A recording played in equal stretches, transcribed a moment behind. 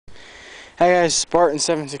Hi guys,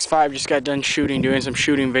 Spartan765 just got done doing some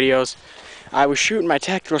shooting videos. I was shooting my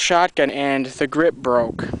tactical shotgun and the grip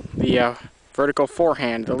broke. The vertical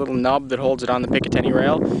forehand, the little nub that holds it on the Picatinny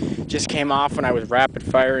rail, just came off when I was rapid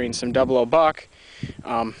firing some 00 buck.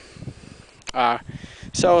 So,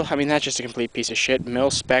 I mean, that's just a complete piece of shit. Mil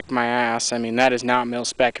spec my ass. I mean, that is not mil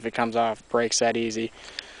spec if it comes off, breaks that easy.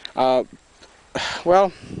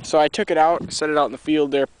 Well, so I took it out, set it out in the field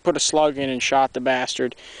there, put a slug in and shot the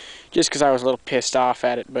bastard, just because I was a little pissed off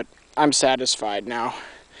at it, but I'm satisfied now.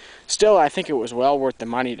 Still, I think it was well worth the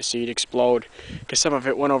money to see it explode, because some of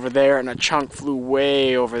it went over there and a chunk flew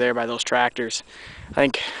way over there by those tractors. I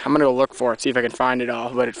think I'm going to go look for it, see if I can find it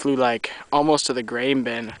all, but it flew like almost to the grain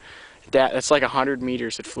bin. That's like 100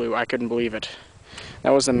 meters it flew. I couldn't believe it.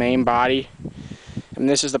 That was the main body. And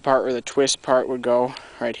this is the part where the twist part would go,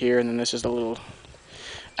 right here, and then this is the little...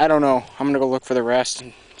 I don't know. I'm going to go look for the rest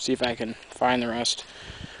and see if I can find the rest.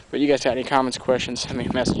 But you guys got any comments, questions, send me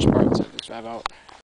a message, Spartan765 out.